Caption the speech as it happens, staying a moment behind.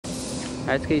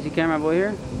That's Casey Camera Boy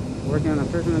here, working on the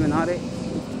First Amendment audit.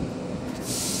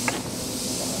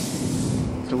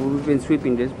 So we've been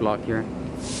sweeping this block here.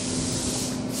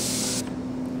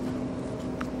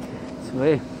 So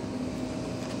hey,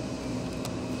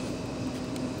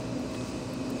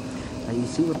 you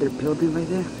see what they're building right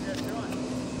there?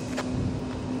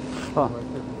 Oh.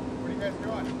 What are you guys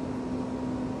doing?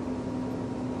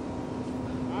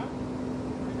 Huh?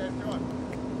 What are you guys doing?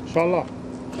 Shala.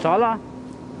 Shala?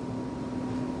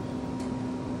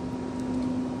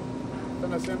 ¿Qué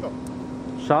están haciendo?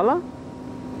 Shala?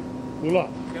 Ula.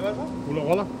 ¿Qué es eso? Ula,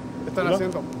 wala. ¿Qué están Ula.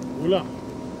 haciendo? Ula.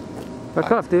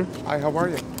 Back up, dude. Hi, how are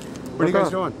you? What are you Back guys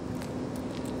up. doing?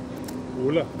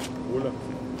 Ula. Ula.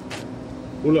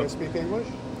 You Ula. guys speak English?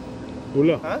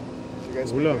 Ula. Huh? You guys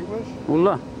speak Ula. English?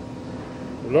 Ula.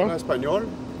 ¿No Ula. español?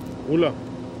 Ula.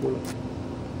 Ula.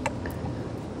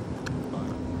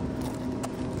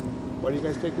 Why are you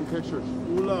guys taking pictures?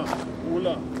 Ula.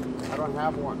 Ula. I don't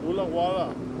have one. Ula,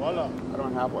 wala. Wala. I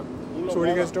don't have one. Ula, So what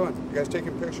are you wala. guys doing? You guys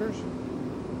taking pictures?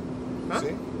 Huh? See?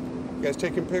 You guys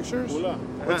taking pictures? Ula.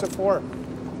 What's it for?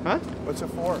 Huh? What's it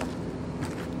for?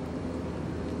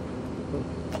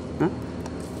 Huh?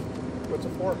 What's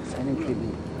it for? Silent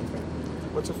treatment.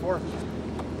 What's it for?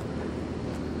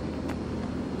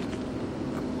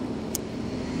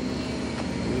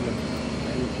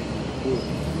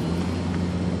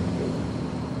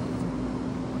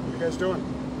 What are you guys doing?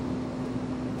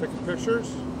 Taking pictures?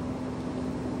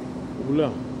 Ula.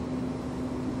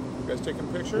 You guys taking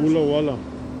pictures? Ula, wala.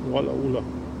 Wala, ula.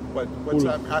 What's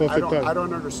Ula. that? I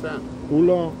don't understand.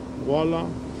 Ula, wala,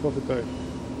 fafitai.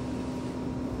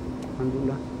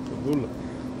 Andula. Ula.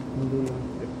 Andula.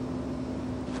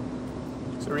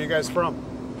 So where are you guys from?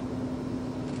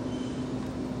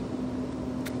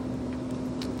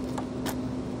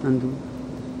 Andula.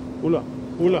 Ula.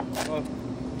 Ula.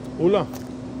 Ula.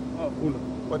 Ula.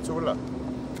 What's Ula?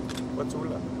 What's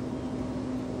Ula?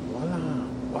 Wala.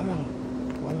 Wala.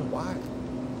 Wala. Why?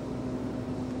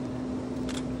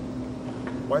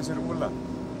 Why is it Ula?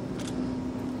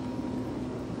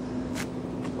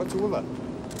 What's Ula?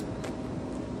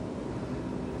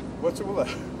 What's Ula?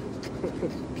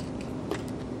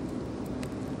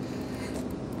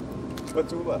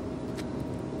 What's Ula?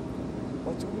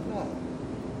 What's Ula?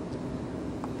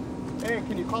 Hey,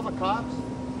 can you call the cops?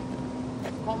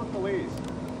 Call the police.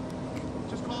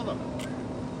 Just call them.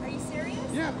 Are you serious?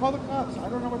 Yeah, call the cops. I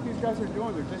don't know what these guys are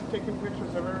doing. They're just taking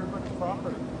pictures of everybody's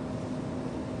property.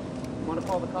 You want to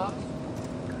call the cops?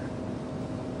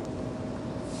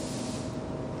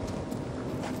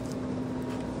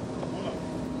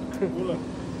 Ula.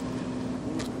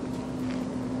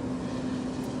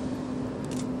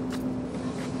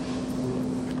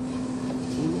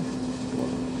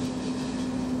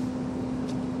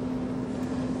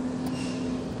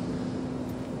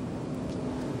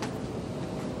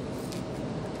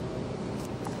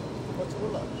 What's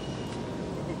Ula?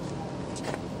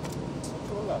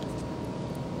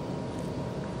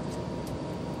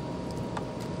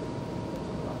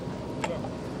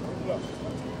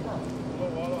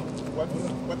 What's Ula?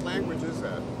 What language is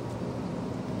that?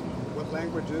 What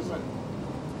language is it?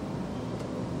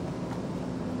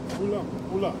 Ula.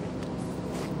 Ula.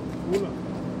 Ula.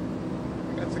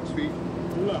 You got 6 feet.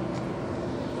 Ula.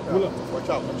 Ula. Watch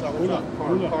out, watch out, watch Ula. out. Car,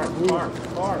 Ula. car, Ula. car,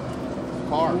 car.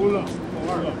 Car. Ula.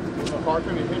 Car. Ula. Car's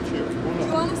gonna hit you. Do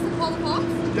you want us to call the cops?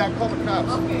 Yeah, call the cops.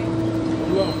 Okay.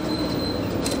 Ula.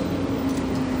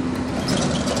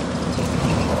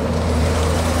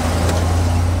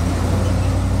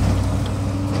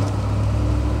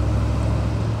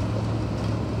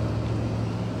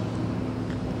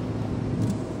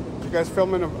 You guys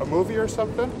filming a movie or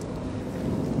something?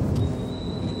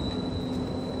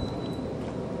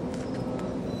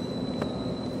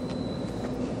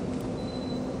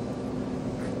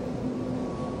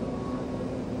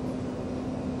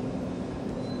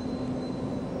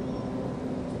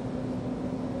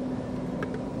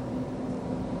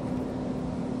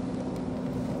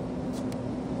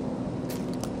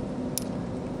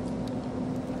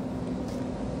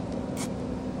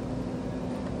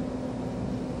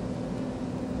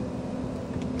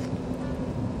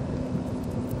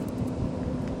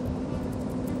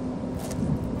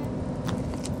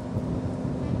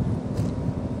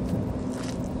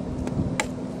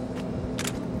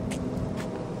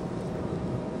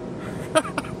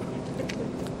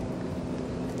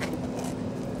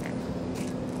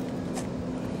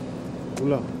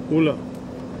 Ula. Ula.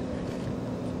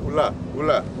 Ula,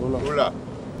 ula, Ula. ula,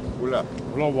 ula.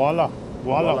 Ula, wala.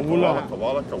 Wala. Ula.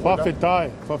 Kawala, kawala.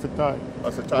 Fafitai. Fafitai.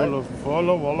 That's a tie? Wala.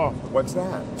 Wala. Wala. What's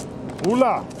that?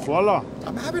 Ula, voila.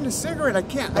 I'm having a cigarette. I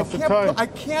can't Time. I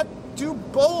can't do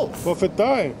both. Perfect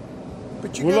time.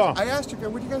 But you Ula. guys, I asked you guys,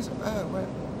 what do you guys, what?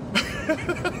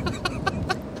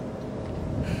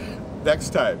 Next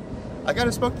time. I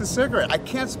gotta smoke the cigarette. I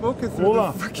can't smoke it through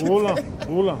Ula, the freaking ula,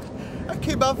 thing. ula. I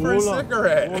came out for a Ula,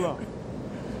 cigarette. ula.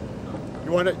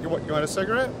 You want a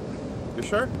cigarette? You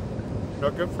sure? No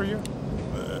good for you?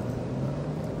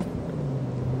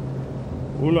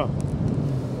 Ula,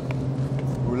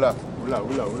 Ula, ula,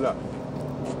 ula, ula.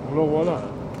 ula, voila.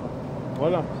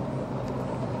 Voila.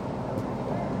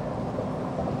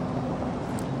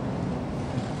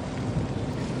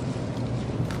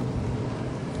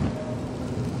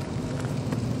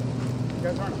 You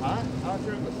guys aren't hot out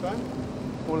here in the sun?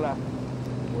 Ula.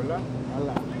 Ula?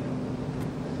 Ula.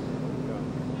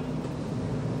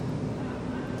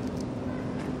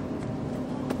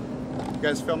 You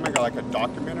guys filming like a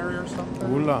documentary or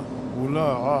something? Ula, ula,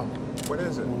 ah. What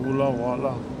is it? Ula,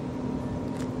 voila.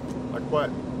 Like what?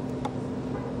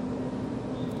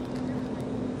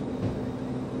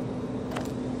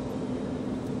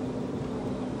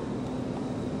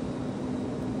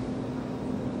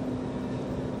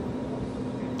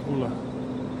 Ula.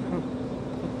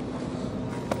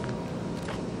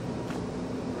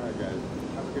 All right, guys.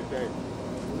 Have a good day.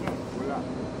 Ula.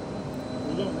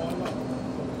 Ula, voila.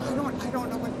 I don't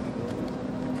know what.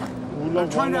 Ula, I'm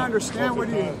trying to voila. understand what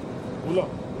Perfect you. time. Ula,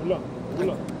 ula,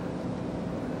 ula.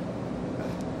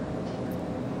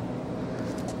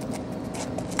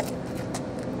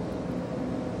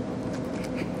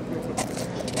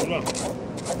 Ula.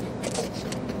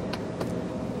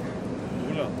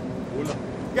 Ula, ula,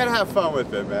 You gotta have fun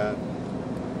with it, man.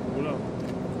 ula.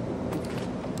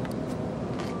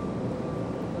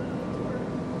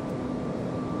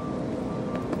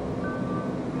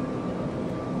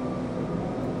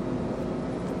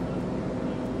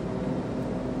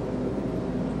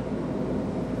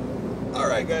 All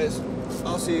right, guys.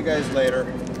 I'll see you guys later.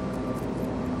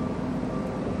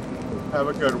 Have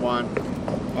a good one.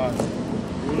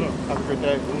 Ula, Have a good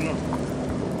day. ula,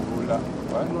 Ula.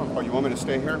 What? Oh, you want me to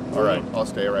stay here? All right, I'll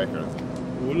stay right here.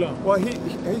 ula, Well,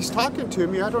 he's talking to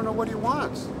me. I don't know what he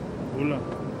wants. ula,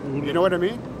 ula. You know what I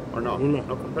mean? Or no? Ula.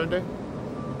 No comprende?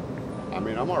 I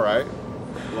mean, I'm all right.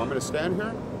 You want me to stand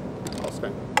here? I'll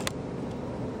stand.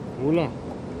 Ula,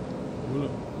 ula,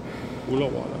 ula,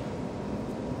 voila.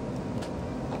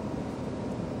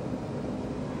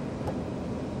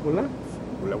 Ula.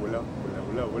 Willa, willa, willa,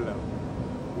 willa, willa.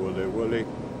 Woolly, woolly.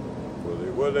 Woolly,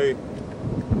 woolly.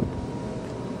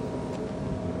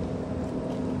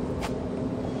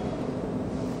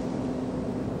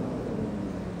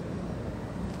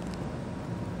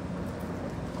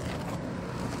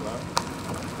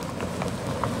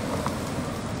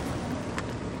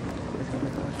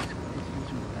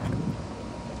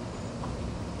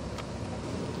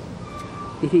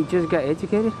 Did he just get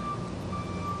educated?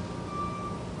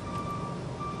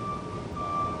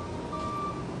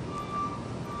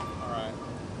 All right.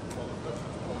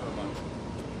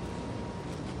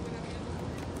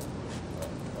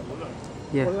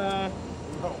 Yeah.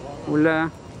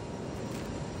 Ula.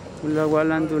 Ula,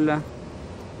 walan, dula.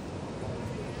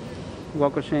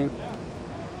 Walk of shame.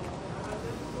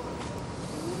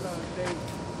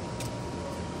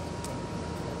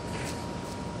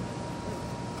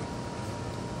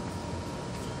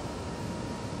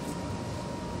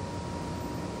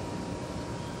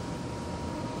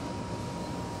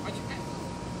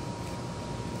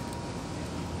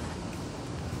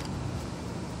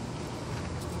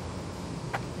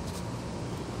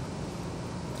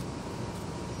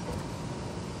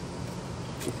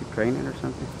 Is it raining or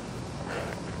something?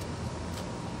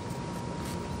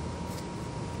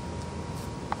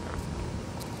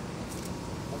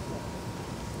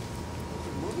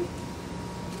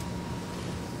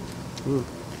 Ooh.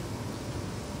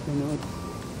 I know it.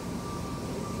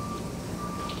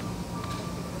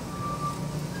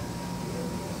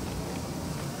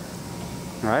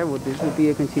 Alright, well this will be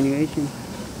a continuation.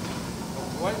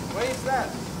 What is that?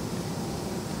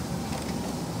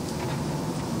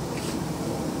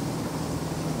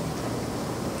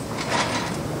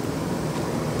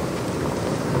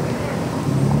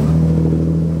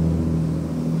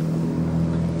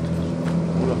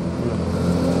 Ula, ula.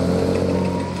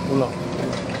 Ula.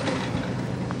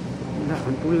 Ula,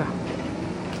 antula.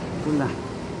 Ula.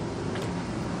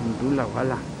 Antula,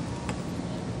 wala.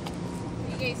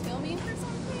 You guys filming for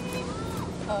something?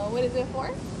 Oh, what is it for?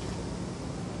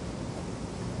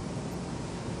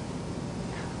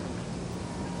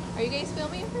 Are you guys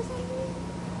filming for something?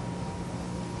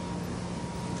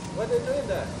 What are they doing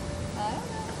there? I don't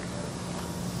know.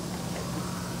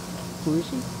 Who is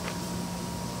he?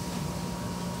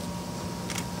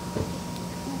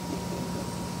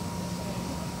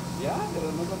 Ya,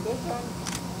 pero no contestan.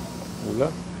 Hola.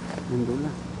 Mandula.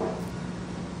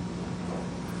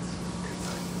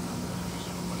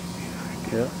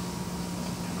 Yeah.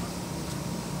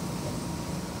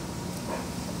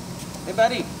 Hey,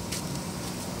 buddy.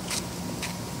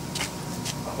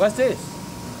 What's this?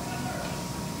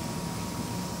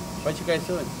 What you guys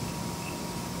doing?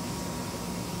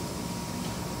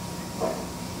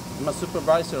 I'm a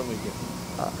supervisor over here.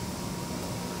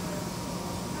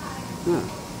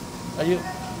 Are you?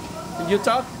 Did you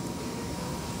talk?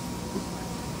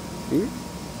 Hmm?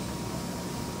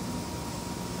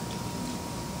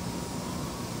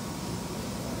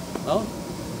 No?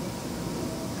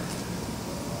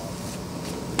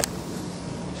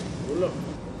 Hola.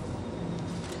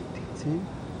 See?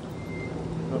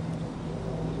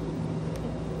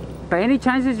 By any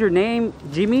chance is your name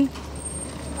Jimmy?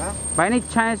 Huh? By any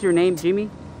chance your name Jimmy?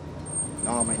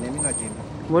 No, my name is not Jimmy.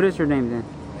 What is your name then?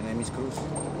 My name is Cruz.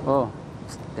 Oh,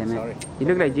 damn it. Sorry. You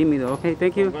look like Jimmy though. Okay,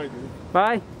 thank you.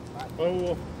 Bye.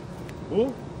 Oh,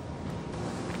 who?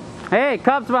 Hey,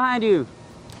 cops behind you.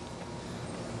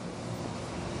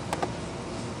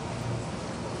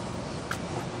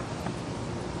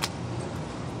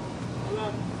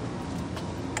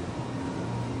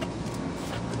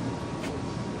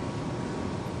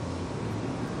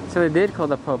 So they did call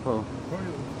the popo.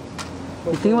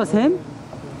 You think it was him?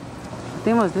 I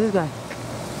think it was this guy.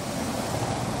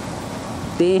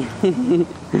 Damn.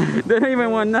 They don't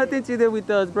even want nothing to do with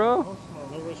us, bro.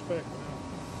 No respect.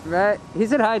 Right? He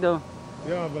said hi though.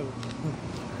 Yeah, but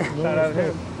Shout out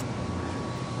him.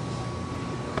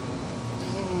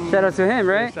 Shout out to him,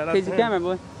 right? Shout out to KG him. camera,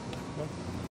 boy.